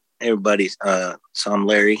everybody. So I'm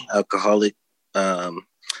Larry, alcoholic.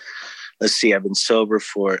 Let's see, I've been sober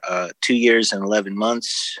for 2 years and 11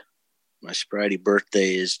 months. My sobriety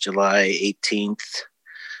birthday is July 18th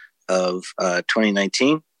of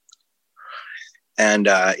 2019. And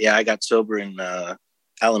I got sober in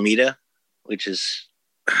Alameda, which is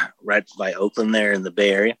right by Oakland there in the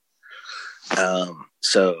Bay Area.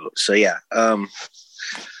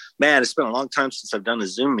 Man, it's been a long time since I've done a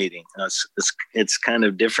Zoom meeting. It's kind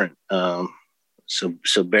of different.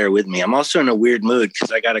 So bear with me. I'm also in a weird mood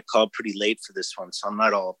because I got a call pretty late for this one, so I'm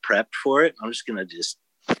not all prepped for it. I'm just gonna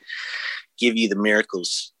give you the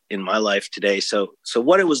miracles in my life today. So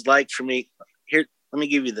what it was like for me here.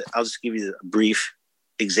 I'll just give you a brief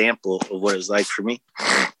example of what it was like for me.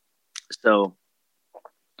 So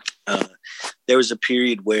there was a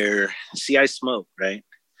period where, I smoke, right?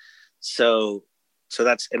 So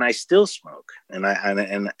that's, and I still smoke, and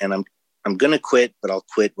I'm going to quit, but I'll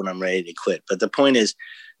quit when I'm ready to quit. But the point is,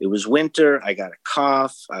 it was winter. I got a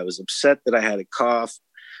cough. I was upset that I had a cough,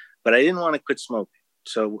 but I didn't want to quit smoking.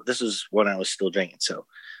 So this is when I was still drinking. So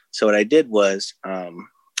what I did was,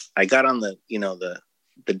 I got on the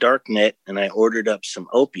dark net and I ordered up some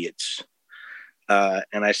opiates,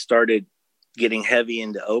 and I started getting heavy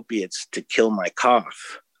into opiates to kill my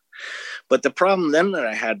cough. But the problem then that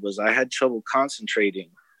I had was I had trouble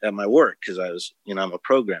concentrating at my work because I was, I'm a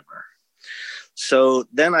programmer. So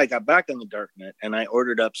then I got back on the darknet and I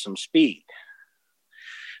ordered up some speed.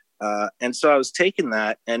 And so I was taking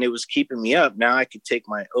that and it was keeping me up. Now I could take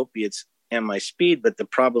my opiates and my speed, but the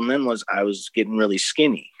problem then was I was getting really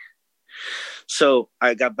skinny. So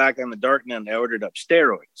I got back on the darknet and I ordered up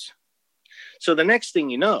steroids. So the next thing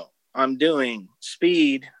you know, I'm doing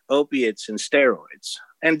speed, opiates, and steroids.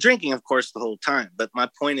 And drinking, of course, the whole time. But my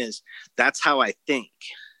point is, that's how I think.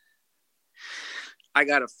 I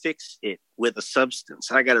got to fix it with a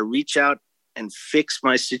substance. I got to reach out and fix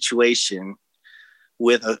my situation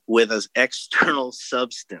with an external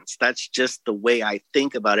substance. That's just the way I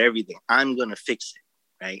think about everything. I'm going to fix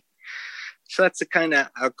it, right? So that's the kind of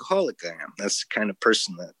alcoholic I am. That's the kind of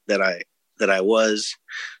person that I was.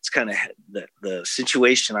 It's kind of the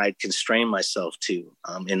situation I'd constrain myself to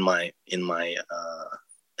in my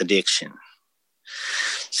addiction.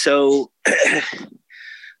 So,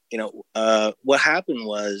 what happened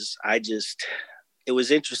was it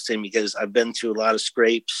was interesting because I've been through a lot of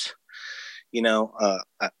scrapes,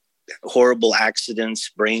 horrible accidents,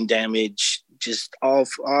 brain damage, just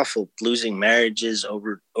awful, losing marriages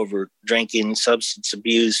over drinking, substance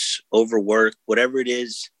abuse, overwork, whatever it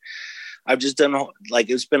is. I've just done,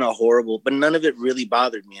 it's been a horrible, but none of it really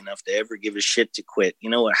bothered me enough to ever give a shit to quit.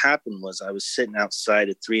 What happened was I was sitting outside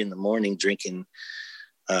at 3 a.m. drinking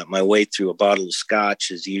my way through a bottle of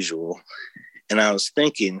scotch as usual. And I was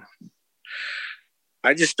thinking,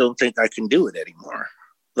 I just don't think I can do it anymore.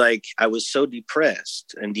 I was so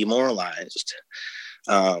depressed and demoralized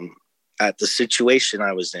at the situation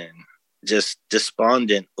I was in, just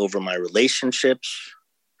despondent over my relationships,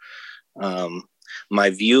 my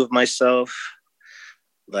view of myself,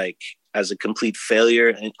 as a complete failure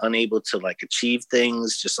and unable to achieve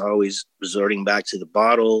things, just always resorting back to the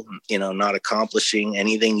bottle, not accomplishing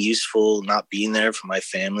anything useful, not being there for my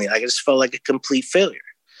family. I just felt like a complete failure.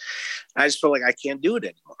 I just felt like I can't do it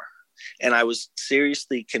anymore. And I was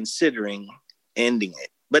seriously considering ending it,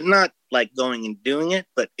 but not going and doing it.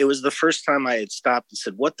 But it was the first time I had stopped and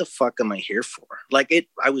said, what the fuck am I here for? It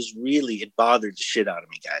bothered the shit out of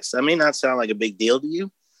me, guys. That may not sound like a big deal to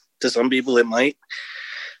you. To some people it might.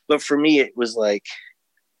 But for me, it was I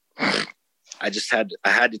had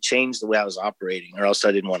to change the way I was operating, or else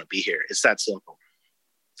I didn't want to be here. It's that simple.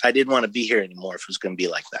 I didn't want to be here anymore if it was going to be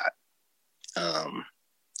like that.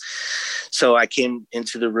 So I came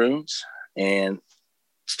into the rooms and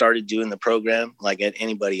started doing the program like at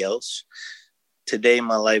anybody else. Today,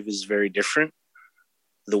 my life is very different.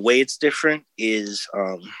 The way it's different is,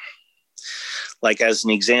 as an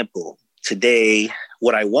example, today,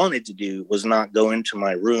 what I wanted to do was not go into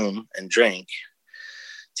my room and drink.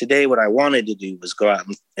 Today, what I wanted to do was go out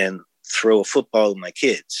and throw a football with my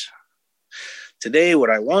kids. Today, what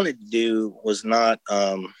I wanted to do was not,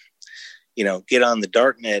 get on the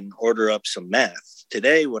darknet and order up some meth.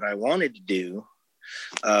 Today, what I wanted to do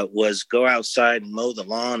was go outside and mow the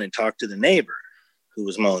lawn and talk to the neighbor who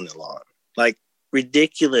was mowing the lawn.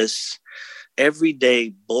 Ridiculous, everyday,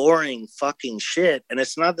 boring fucking shit. And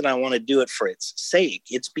it's not that I want to do it for its sake.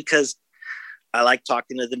 It's because I like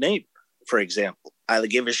talking to the neighbor, for example. I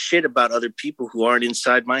give a shit about other people who aren't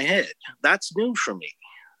inside my head. That's new for me.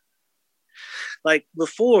 Like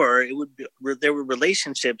before, it would be, there were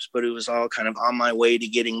relationships, but it was all kind of on my way to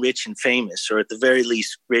getting rich and famous, or at the very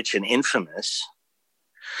least, rich and infamous,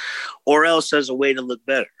 or else as a way to look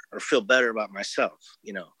better or feel better about myself.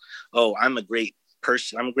 You know, oh, I'm a great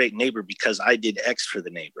person. I'm a great neighbor because I did X for the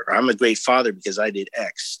neighbor. Or I'm a great father because I did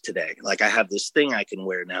X today. Like I have this thing I can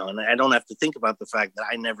wear now, and I don't have to think about the fact that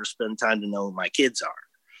I never spend time to know who my kids are.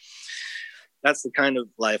 That's the kind of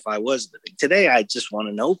life I was living. Today, I just want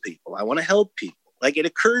to know people. I want to help people. Like it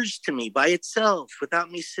occurs to me by itself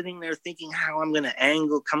without me sitting there thinking how I'm going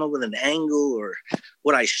to come up with an angle or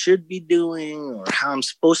what I should be doing or how I'm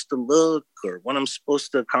supposed to look or what I'm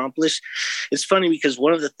supposed to accomplish. It's funny because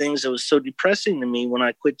one of the things that was so depressing to me when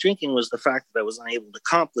I quit drinking was the fact that I was unable to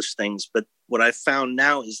accomplish things. But what I found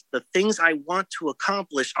now is the things I want to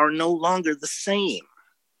accomplish are no longer the same.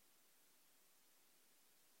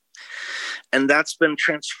 And that's been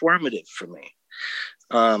transformative for me.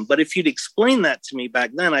 But if you'd explained that to me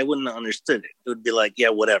back then, I wouldn't have understood it. It would be like, yeah,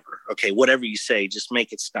 whatever. Okay, whatever you say, just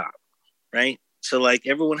make it stop, right? So like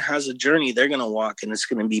everyone has a journey they're going to walk, and it's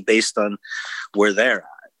going to be based on where they're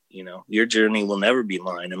at. You know, your journey will never be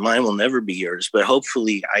mine, and mine will never be yours. But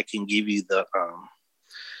hopefully I can give you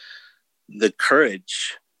the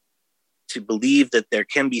courage to believe that there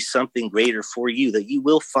can be something greater for you, that you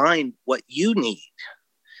will find what you need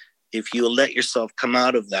if you let yourself come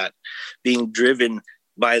out of that being driven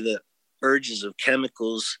by the urges of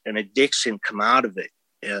chemicals and addiction, come out of it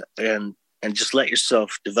and just let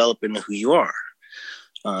yourself develop into who you are.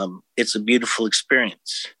 It's a beautiful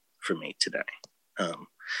experience for me today. I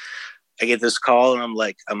get this call and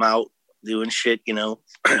I'm out doing shit, you know,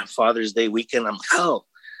 Father's Day weekend. I'm like, oh,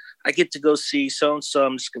 I get to go see so-and-so.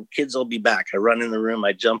 I'm just gonna, kids will be back. I run in the room.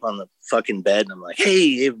 I jump on the fucking bed and I'm like,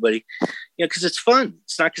 hey, everybody. You know, because it's fun.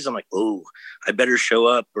 It's not because I'm like, oh, I better show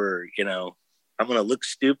up or, you know, I'm going to look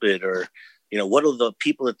stupid or, you know, what will the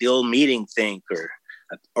people at the old meeting think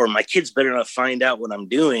or my kids better not find out what I'm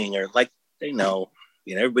doing or like they know,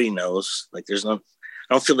 you know, everybody knows. Like I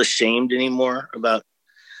don't feel ashamed anymore about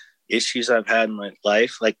issues I've had in my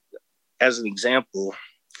life. Like as an example,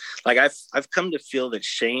 like I've come to feel that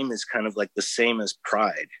shame is kind of like the same as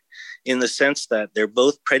pride in the sense that they're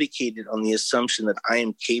both predicated on the assumption that I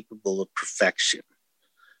am capable of perfection.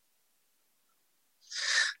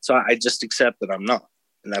 So I just accept that I'm not,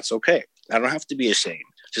 and that's okay. I don't have to be ashamed.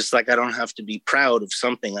 Just like I don't have to be proud of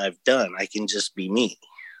something I've done. I can just be me.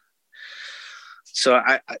 So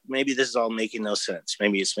I maybe this is all making no sense.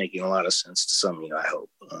 Maybe it's making a lot of sense to some of you, I hope.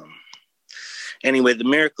 Anyway, the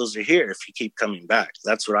miracles are here if you keep coming back.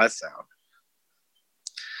 That's what I found.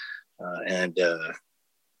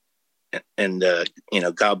 You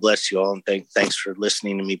know, God bless you all. And thanks for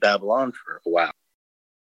listening to me babble on for a while.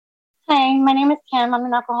 Hi, my name is Kim. I'm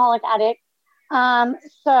an alcoholic addict.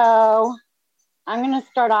 So I'm going to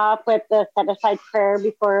start off with the set-aside prayer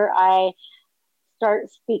before I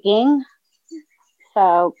start speaking.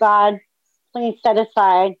 So God, please set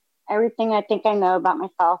aside everything I think I know about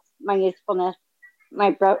myself, my usefulness, my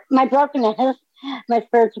brokenness, my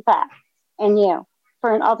spiritual path, and you,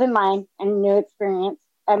 for an open mind and new experience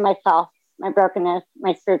of myself, my brokenness,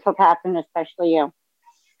 my spiritual path, and especially you.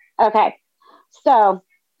 Okay, so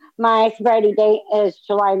my sobriety date is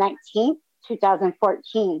July 19th,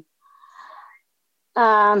 2014.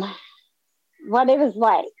 What it was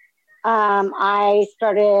like. I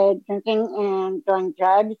started drinking and doing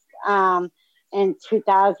drugs in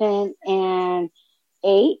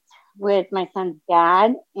 2008 with my son's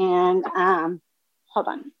dad. And hold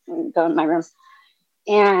on, let me go in my room.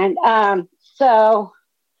 And so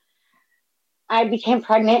I became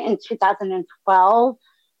pregnant in 2012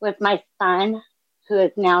 with my son, who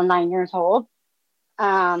is now 9 years old.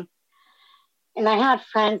 And I had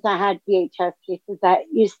friends that had VHS cases that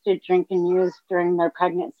used to drink and use during their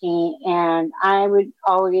pregnancy. And I would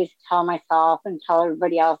always tell myself and tell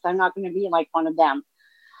everybody else, I'm not going to be like one of them.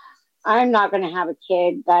 I'm not going to have a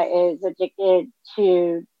kid that is addicted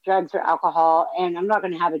to drugs or alcohol, and I'm not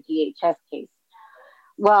going to have a DHS case.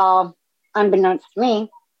 Well, unbeknownst to me,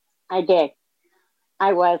 I did.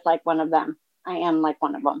 I was like one of them. I am like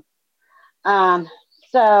one of them.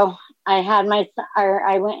 So I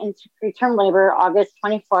went into preterm labor August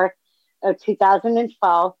 24th of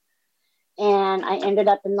 2012, and I ended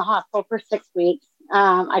up in the hospital for 6 weeks.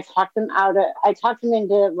 I talked them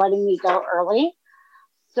into letting me go early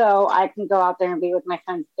so I can go out there and be with my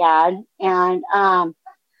son's dad. And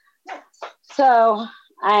so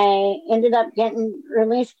I ended up getting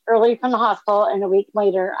released early from the hospital, and a week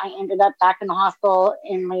later, I ended up back in the hospital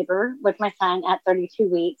in labor with my son at 32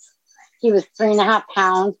 weeks. He was 3.5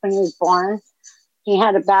 pounds when he was born. He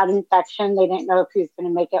had a bad infection. They didn't know if he was going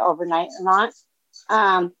to make it overnight or not.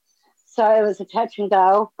 Um, so it was a touch and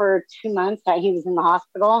go for 2 months that he was in the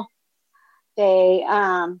hospital. They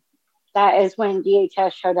that is when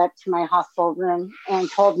DHS showed up to my hospital room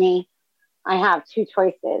and told me I have two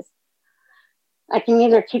choices. I can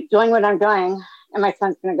either keep doing what I'm doing and my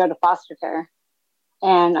son's going to go to foster care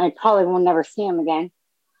and I probably will never see him again,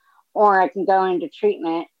 or I can go into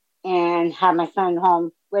treatment and have my son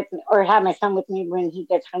home with me, or have my son with me when he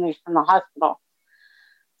gets released from the hospital.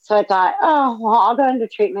 So I thought, oh, well, I'll go into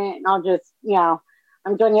treatment and I'll just,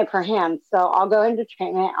 I'm doing it for him. So I'll go into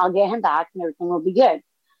treatment, I'll get him back and everything will be good.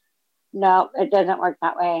 No, it doesn't work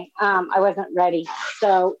that way. I wasn't ready.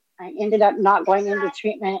 So I ended up not going into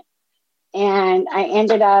treatment, and I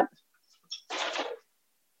ended up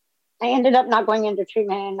not going into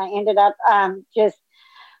treatment, and I ended up just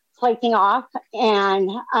flaking off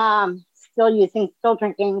and still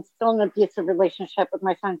drinking, still in an abusive relationship with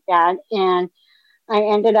my son's dad. And I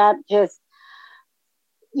ended up just,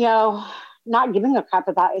 not giving a crap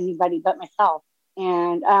about anybody but myself.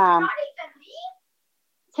 And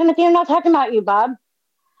Timothy, I'm not talking about you, Bob.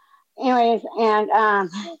 Anyways, and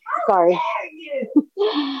sorry.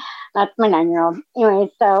 That's my 9-year-old.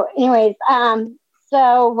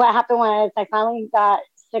 So what happened was I finally got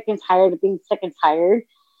sick and tired of being sick and tired.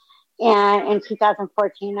 And in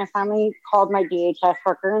 2014, I finally called my DHS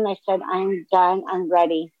worker and I said, I'm done. I'm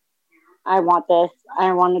ready. I want this.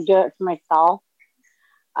 I want to do it for myself.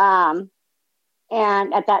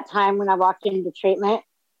 And at that time, when I walked into treatment,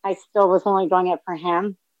 I still was only doing it for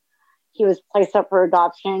him. He was placed up for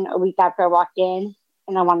adoption a week after I walked in,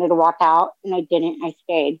 and I wanted to walk out, and I didn't. I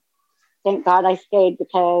stayed. Thank God I stayed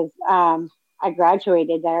because I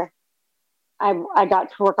graduated there. I got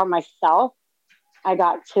to work on myself. I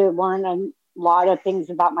got to learn a lot of things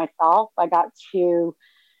about myself. I got to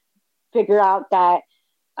figure out that,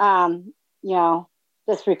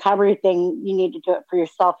 this recovery thing, you need to do it for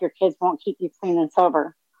yourself. Your kids won't keep you clean and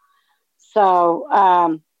sober. So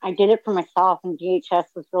I did it for myself, and DHS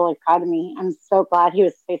was really proud of me. I'm so glad he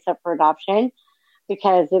was placed up for adoption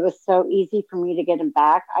because it was so easy for me to get him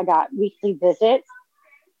back. I got weekly visits,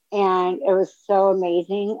 and it was so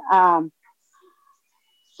amazing.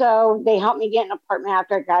 So they helped me get an apartment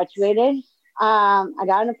after I graduated. I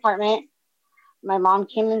got an apartment. My mom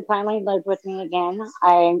came and finally lived with me again.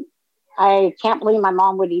 I can't believe my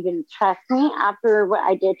mom would even trust me after what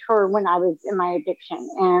I did to her when I was in my addiction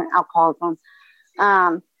and alcoholism.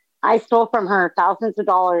 I stole from her thousands of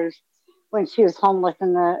dollars when she was homeless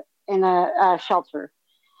in a shelter,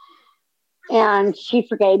 and she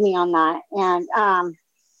forgave me on that. And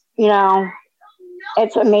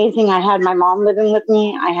it's amazing. I had my mom living with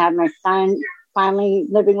me. I had my son finally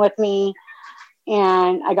living with me,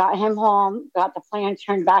 and I got him home. Got the plan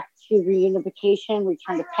turned back to reunification,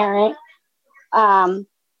 return to parent. And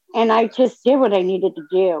I just did what I needed to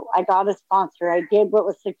do. I got a sponsor. I did what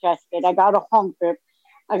was suggested. I got a home group.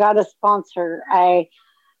 I got a sponsor. I,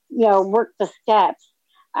 worked the steps.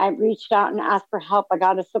 I reached out and asked for help. I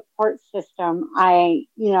got a support system. I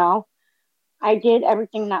did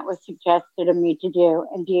everything that was suggested of me to do.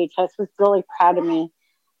 And DHS was really proud of me.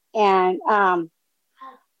 And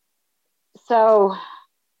so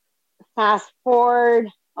fast forward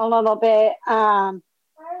a little bit, I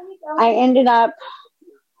ended up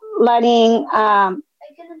letting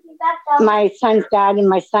my son's dad and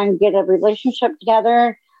my son get a relationship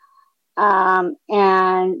together.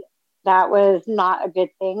 And that was not a good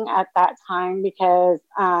thing at that time because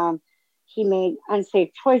he made unsafe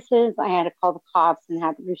choices. I had to call the cops and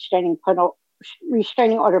have a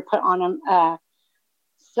restraining order put on him.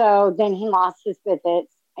 So then he lost his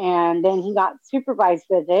visits, and then he got supervised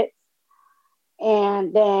visits.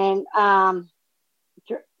 And then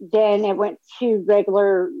it went to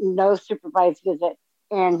regular no supervised visits,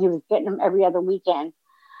 and he was getting them every other weekend.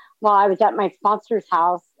 Well, I was at my sponsor's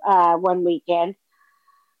house one weekend,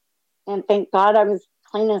 and thank God I was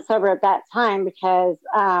clean and sober at that time because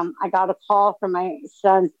I got a call from my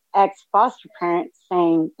son's ex-foster parents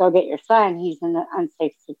saying, go get your son. He's in an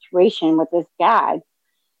unsafe situation with his dad.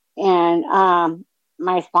 And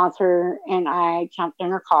my sponsor and I jumped in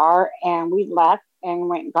her car, and we left and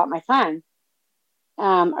went and got my son.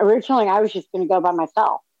 Originally, I was just going to go by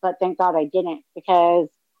myself, but thank God I didn't, because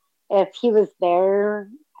if he was there,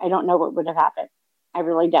 I don't know what would have happened. I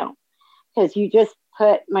really don't, because you just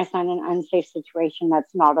put my son in an unsafe situation.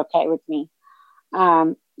 That's not okay with me.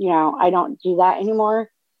 I don't do that anymore,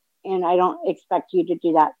 and I don't expect you to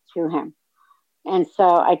do that to him. And so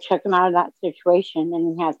I took him out of that situation,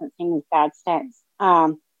 and he hasn't seen his dad since.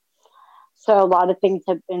 So a lot of things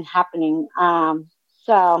have been happening.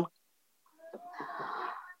 So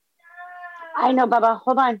I know, Bubba.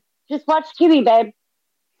 Hold on. just watch TV, babe.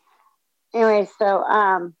 Anyway, so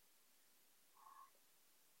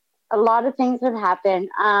a lot of things have happened.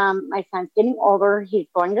 My son's getting older. He's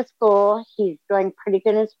going to school. He's doing pretty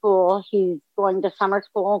good in school. He's going to summer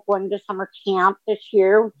school, going to summer camp this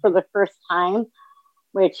year for the first time,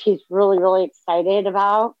 which he's really, really excited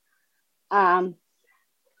about. And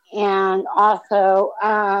also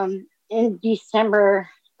in December,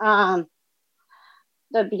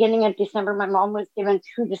 the beginning of December, my mom was given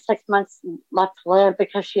 2 to 6 months left to live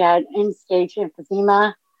because she had end-stage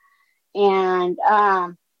emphysema. And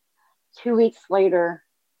 2 weeks later,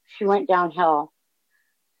 she went downhill.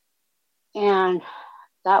 And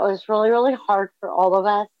that was really, really hard for all of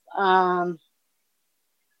us.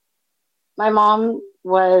 My mom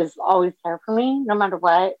was always there for me, no matter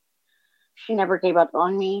what. She never gave up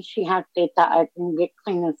on me. She had faith that I can get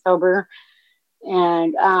clean and sober.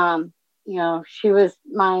 And, she was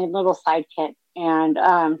my little sidekick, and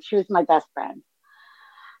she was my best friend.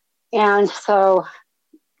 And so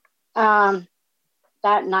that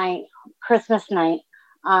night, Christmas night,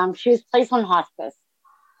 she was placed on hospice.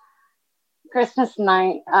 Christmas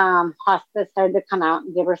night, hospice had to come out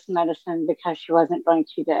and give her some medicine because she wasn't doing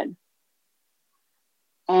too good.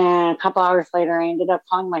 And a couple hours later, I ended up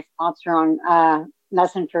calling my sponsor on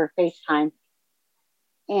Messenger FaceTime.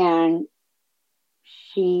 And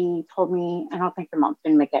she told me, I don't think your mom's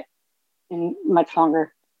going to make it any much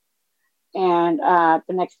longer. And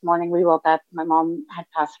the next morning we woke up, my mom had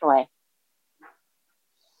passed away.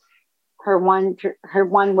 Her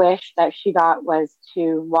one wish that she got was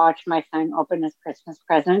to watch my son open his Christmas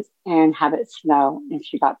presents and have it snow. And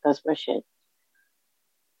she got those wishes,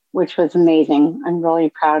 which was amazing. I'm really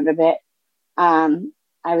proud of it.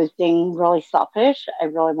 I was being really selfish. I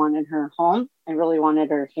really wanted her home. I really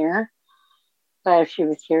wanted her here. But if she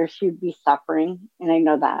was here, she'd be suffering. And I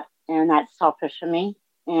know that. And that's selfish of me.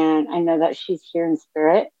 And I know that she's here in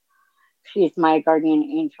spirit. She's my guardian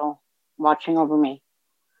angel watching over me.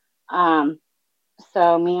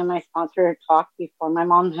 So me and my sponsor had talked before my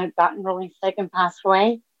mom had gotten really sick and passed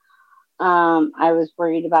away. I was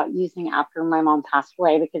worried about using after my mom passed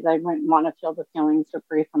away because I wouldn't want to feel the feelings of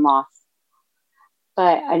grief and loss.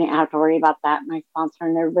 But I didn't have to worry about that. My sponsor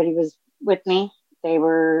and everybody was with me. They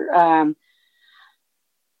were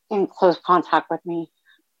in close contact with me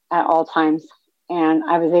at all times. And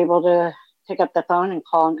I was able to pick up the phone and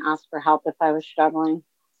call and ask for help if I was struggling.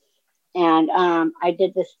 And I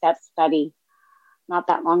did this step study not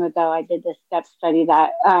that long ago. I did this step study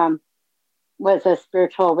that was a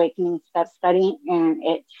spiritual awakening step study, and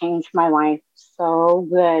it changed my life so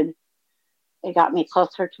good. It got me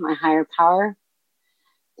closer to my higher power.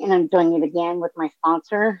 And I'm doing it again with my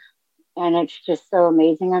sponsor. And it's just so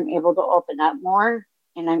amazing. I'm able to open up more,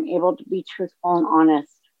 and I'm able to be truthful and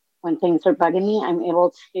honest. When things are bugging me, I'm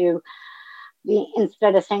able to be,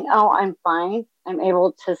 instead of saying, oh, I'm fine, I'm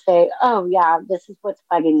able to say, oh, yeah, this is what's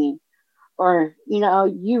bugging me. Or,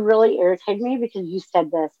 you really irritate me because you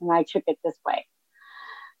said this and I took it this way.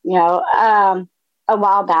 A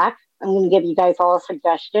while back, I'm going to give you guys all a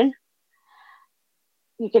suggestion.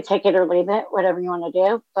 You could take it or leave it, whatever you want to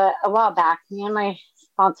do. But a while back, me and my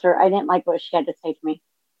sponsor, I didn't like what she had to say to me.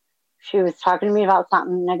 She was talking to me about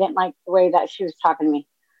something, and I didn't like the way that she was talking to me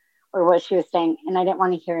or what she was saying. And I didn't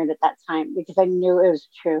want to hear it at that time because I knew it was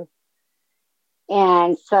true.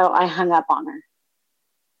 And so I hung up on her.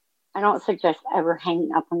 I don't suggest ever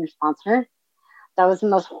hanging up on your sponsor. That was the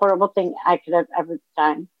most horrible thing I could have ever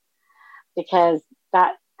done. Because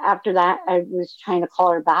after that, I was trying to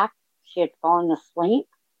call her back. She had fallen asleep.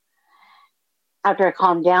 After I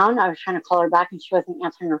calmed down, I was trying to call her back and she wasn't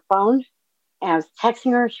answering her phone. And I was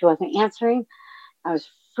texting her. She wasn't answering. I was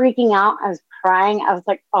freaking out. I was crying. I was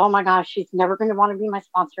like, oh my gosh, she's never going to want to be my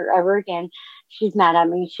sponsor ever again. She's mad at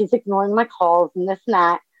me. She's ignoring my calls and this and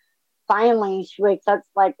that. Finally, she wakes up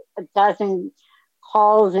like a dozen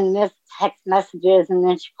calls and missed text messages. And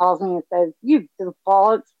then she calls me and says, you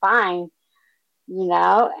goofball, it's fine. And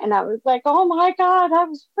I was like, oh my God, I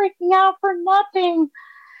was freaking out for nothing.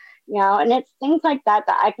 And it's things like that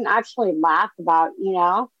I can actually laugh about,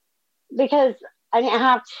 because I didn't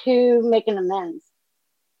have to make an amends.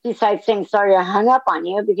 Besides saying, sorry, I hung up on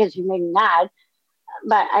you because you made me mad.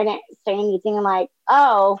 But I didn't say anything like,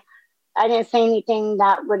 I didn't say anything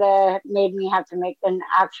that would have made me have to make an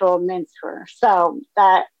actual amends to her. So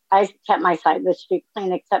that I kept my side of the street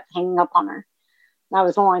clean except hanging up on her. That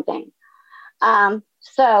was the only thing.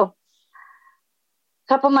 So a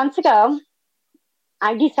couple months ago,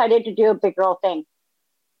 I decided to do a big girl thing.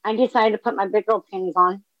 I decided to put my big girl panties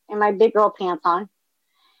on and my big girl pants on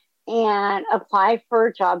and apply for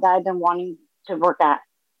a job that I've been wanting to work at.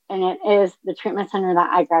 and it is the treatment center that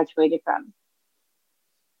I graduated from.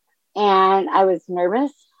 And I was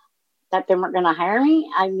nervous that they weren't going to hire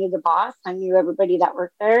me. I knew the boss, I knew everybody that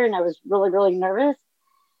worked there, and I was really, really nervous.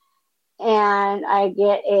 And I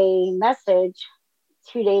get a message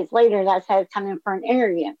 2 days later that said, come in for an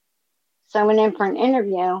interview. So I went in for an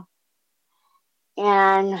interview,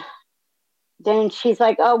 and then she's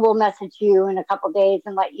like, oh, we'll message you in a couple of days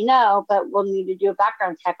and let you know, but we'll need to do a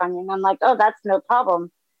background check on you. And I'm like, oh, that's no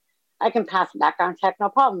problem. I can pass a background check, no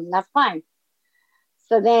problem. That's fine.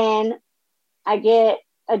 So then I get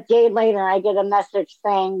a day later, I get a message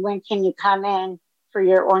saying, when can you come in for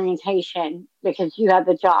your orientation? Because you have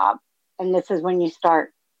the job and this is when you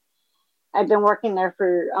start. I've been working there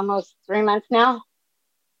for almost 3 months now.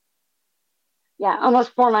 Yeah,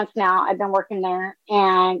 almost 4 months now. I've been working there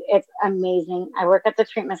and it's amazing. I work at the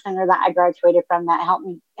treatment center that I graduated from that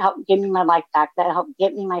helped give me my life back, that helped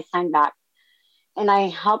get me my son back. And I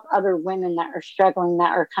help other women that are struggling,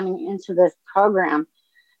 that are coming into this program,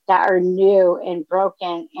 that are new and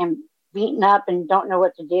broken and beaten up and don't know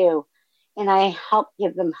what to do. And I help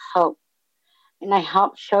give them hope. And I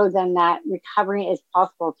help show them that recovery is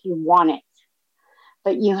possible if you want it.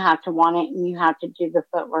 But you have to want it and you have to do the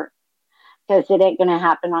footwork, because it ain't going to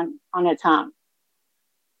happen on its own.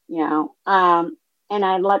 You know, and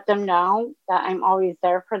I let them know that I'm always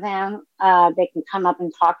there for them. They can come up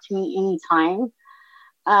and talk to me anytime.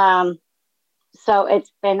 So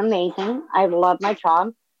it's been amazing. I love my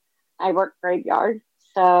job. I work graveyard.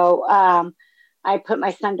 So I put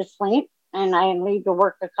my son to sleep and I leave to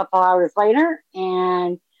work a couple hours later,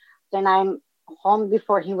 and then I'm home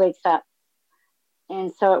before he wakes up.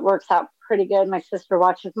 And so it works out pretty good. My sister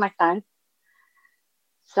watches my son.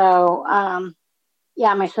 So,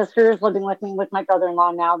 yeah, my sister is living with me with my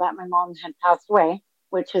brother-in-law now that my mom had passed away,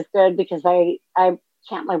 which is good because I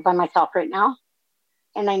can't live by myself right now.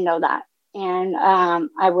 And I know that. And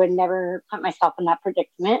I would never put myself in that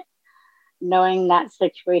predicament, knowing that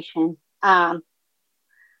situation.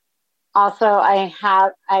 Also, I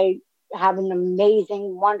have an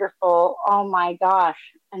amazing, wonderful, oh my gosh,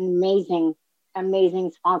 an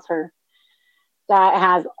amazing sponsor that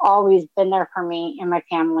has always been there for me and my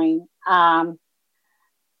family.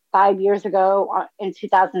 5 years ago, in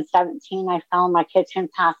 2017, I fell in my kitchen,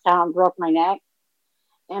 passed out, and broke my neck.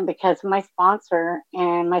 And because of my sponsor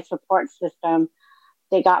and my support system,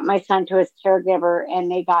 they got my son to his caregiver,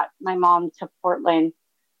 and they got my mom to Portland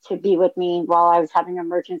to be with me while I was having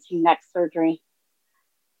emergency neck surgery.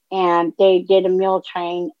 And they did a meal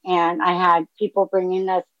train, and I had people bringing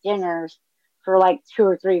us dinners for like 2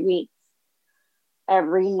 or 3 weeks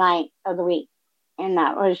every night of the week. And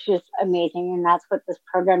that was just amazing. And that's what this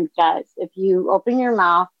program does. If you open your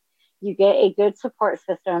mouth, you get a good support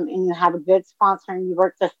system, and you have a good sponsor, and you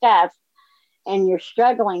work the steps, and you're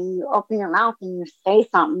struggling, you open your mouth and you say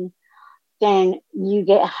something, then you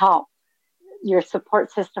get help. Your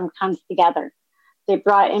support system comes together. They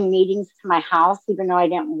brought in meetings to my house, even though I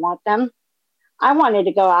didn't want them. I wanted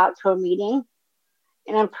to go out to a meeting,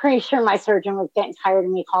 and I'm pretty sure my surgeon was getting tired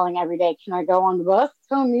of me calling every day. Can I go on the bus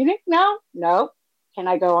to a meeting now? No. Can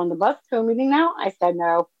I go on the bus to a meeting now? I said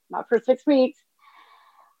no, not for 6 weeks.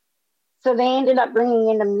 So they ended up bringing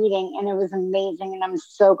in a meeting, and it was amazing. And I'm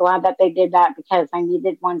so glad that they did that because I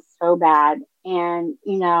needed one so bad. And,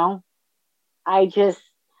 you know,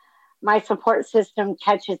 my support system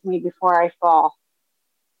catches me before I fall.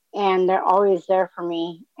 And they're always there for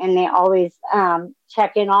me. And they always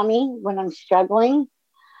check in on me when I'm struggling.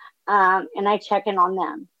 And I check in on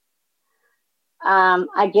them.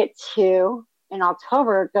 I get to, in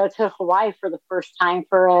October, go to Hawaii for the first time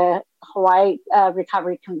for a Hawaii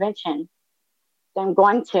recovery convention that I'm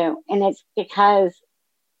going to. And it's because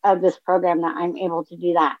of this program that I'm able to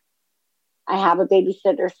do that. I have a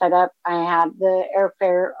babysitter set up. I have the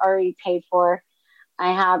airfare already paid for.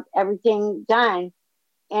 I have everything done,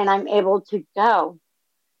 and I'm able to go.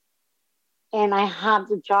 And I have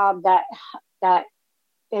the job that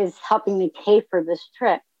is helping me pay for this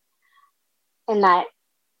trip, and that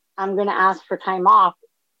I'm going to ask for time off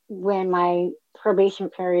when my probation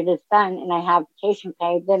period is done and I have vacation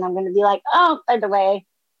pay. Then I'm going to be like, oh, by the way,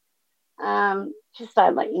 just thought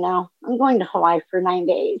I'd let you know, I'm going to Hawaii for 9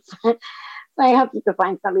 days. So I hope you can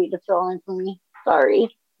find somebody to fill in for me.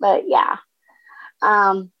 Sorry, but yeah.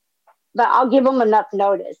 But I'll give them enough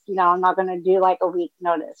notice. You know, I'm not going to do like a week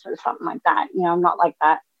notice or something like that. You know, I'm not like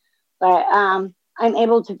that. But I'm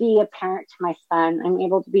able to be a parent to my son. I'm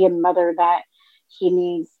able to be a mother that he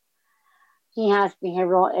needs. He has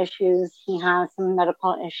behavioral issues. He has some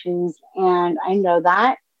medical issues. And I know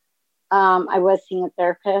that. I was seeing a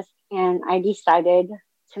therapist, and I decided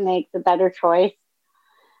to make the better choice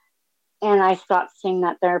And I stopped seeing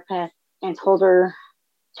that therapist and told her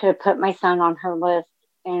to put my son on her list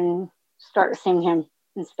and start seeing him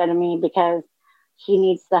instead of me, because he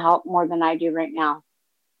needs the help more than I do right now.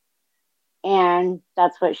 And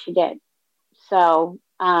that's what she did. So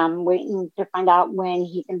waiting to find out when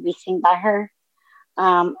he can be seen by her.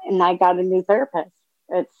 And I got a new therapist.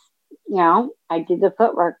 It's, I did the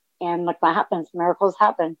footwork and look what happens. Miracles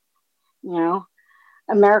happen. A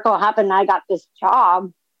miracle happened. I got this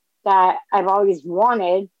job that I've always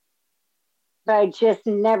wanted, but I just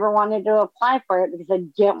never wanted to apply for it because I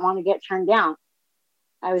didn't want to get turned down.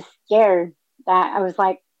 I was scared that I was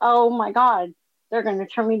like, oh my God, they're going to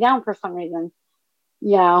turn me down for some reason.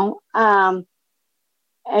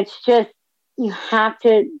 It's just, you have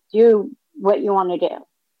to do what you want to do,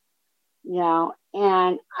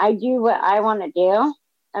 and I do what I want to do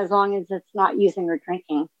as long as it's not using or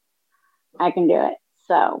drinking. I can do it.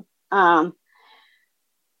 So, I'm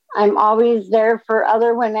always there for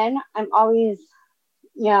other women. I'm always,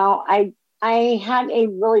 I had a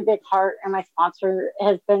really big heart, and my sponsor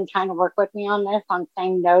has been trying to work with me on this, on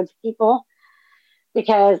saying no to people,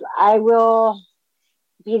 because I will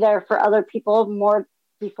be there for other people more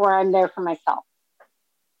before I'm there for myself.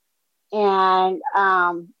 And,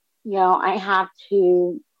 I have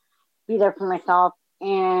to be there for myself.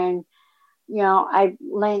 And, I've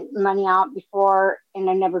lent money out before and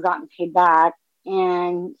I never gotten paid back.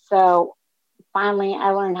 And so finally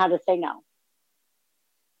I learned how to say no,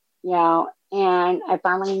 and I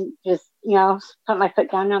finally just, put my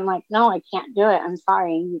foot down and I'm like, no, I can't do it. I'm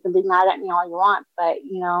sorry. You can be mad at me all you want, but,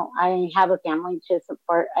 I have a family to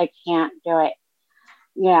support. I can't do it,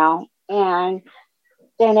 and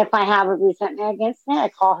then if I have a resentment against it, I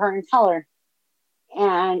call her and tell her.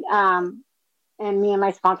 And me and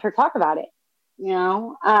my sponsor talk about it,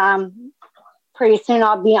 pretty soon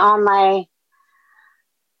I'll be on my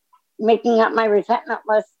making up my resentment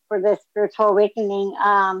list for this spiritual awakening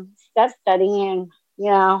step study. And,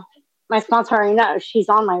 my sponsor already knows she's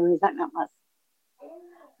on my resentment list,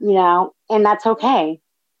 and that's okay.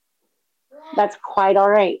 That's quite all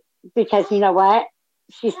right, because you know what?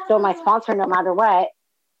 She's still my sponsor no matter what.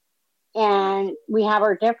 And we have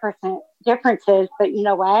our differences, but you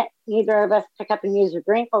know what? Neither of us pick up and use or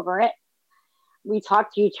drink over it. We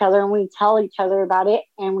talk to each other and we tell each other about it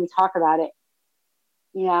and we talk about it,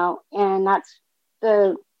 and that's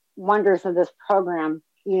the wonders of this program,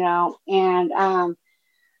 and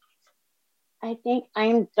I think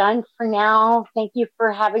I'm done for now. Thank you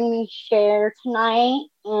for having me share tonight.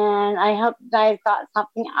 And I hope you guys got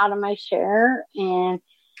something out of my share, and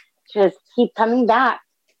just keep coming back.